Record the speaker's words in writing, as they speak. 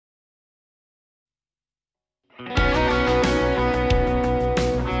I'm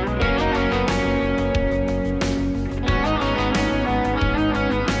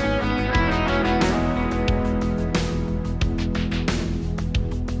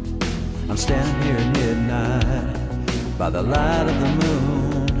standing here at midnight by the light of the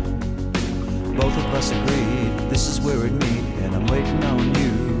moon. Both of us agreed this is where we'd meet, and I'm waiting on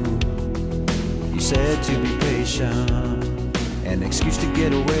you. You said to be patient, an excuse to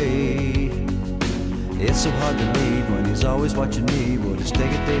get away. It's so hard to leave when he's always watching me. We'll just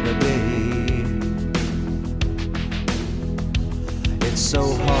take it day by day. It's so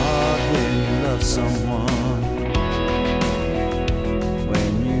hard when you love someone,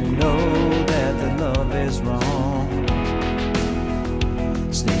 when you know that the love is wrong.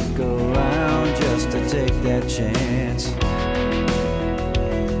 Sneak around just to take that chance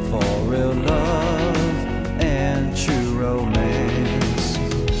for real love and true romance.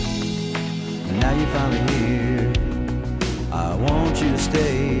 And now you're finally here, I want you to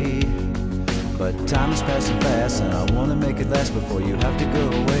stay, but time is passing fast and I want to make it last before you have to go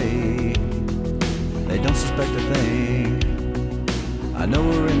away. They don't suspect a thing, I know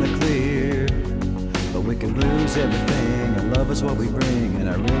we're in the clear, but we could lose everything, and love is what we bring, and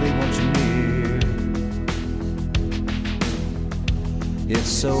I really want you near. It's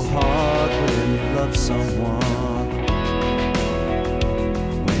so hard when you love someone,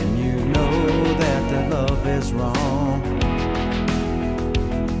 when you know that their love is wrong.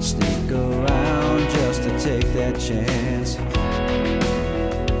 Sneak around just to take that chance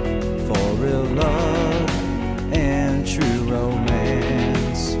for real love and true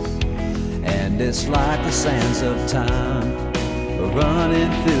romance. And it's like the sands of time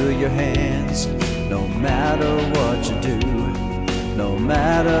running through your hands. No matter what you do, no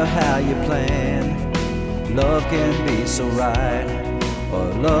matter how you plan, love can be so right, or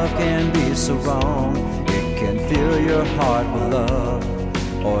love can be so wrong. It can fill your heart with love,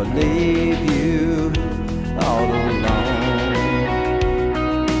 or leave you all alone.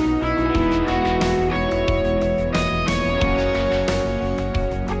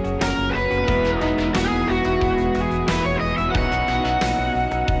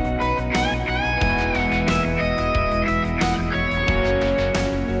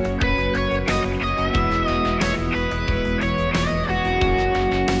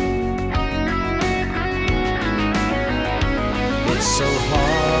 It's so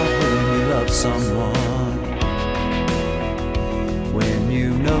hard when you love someone, when you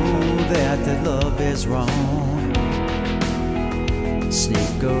know that their love is wrong.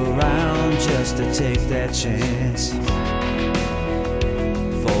 Sneak around just to take that chance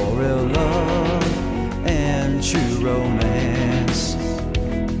for real love and true romance.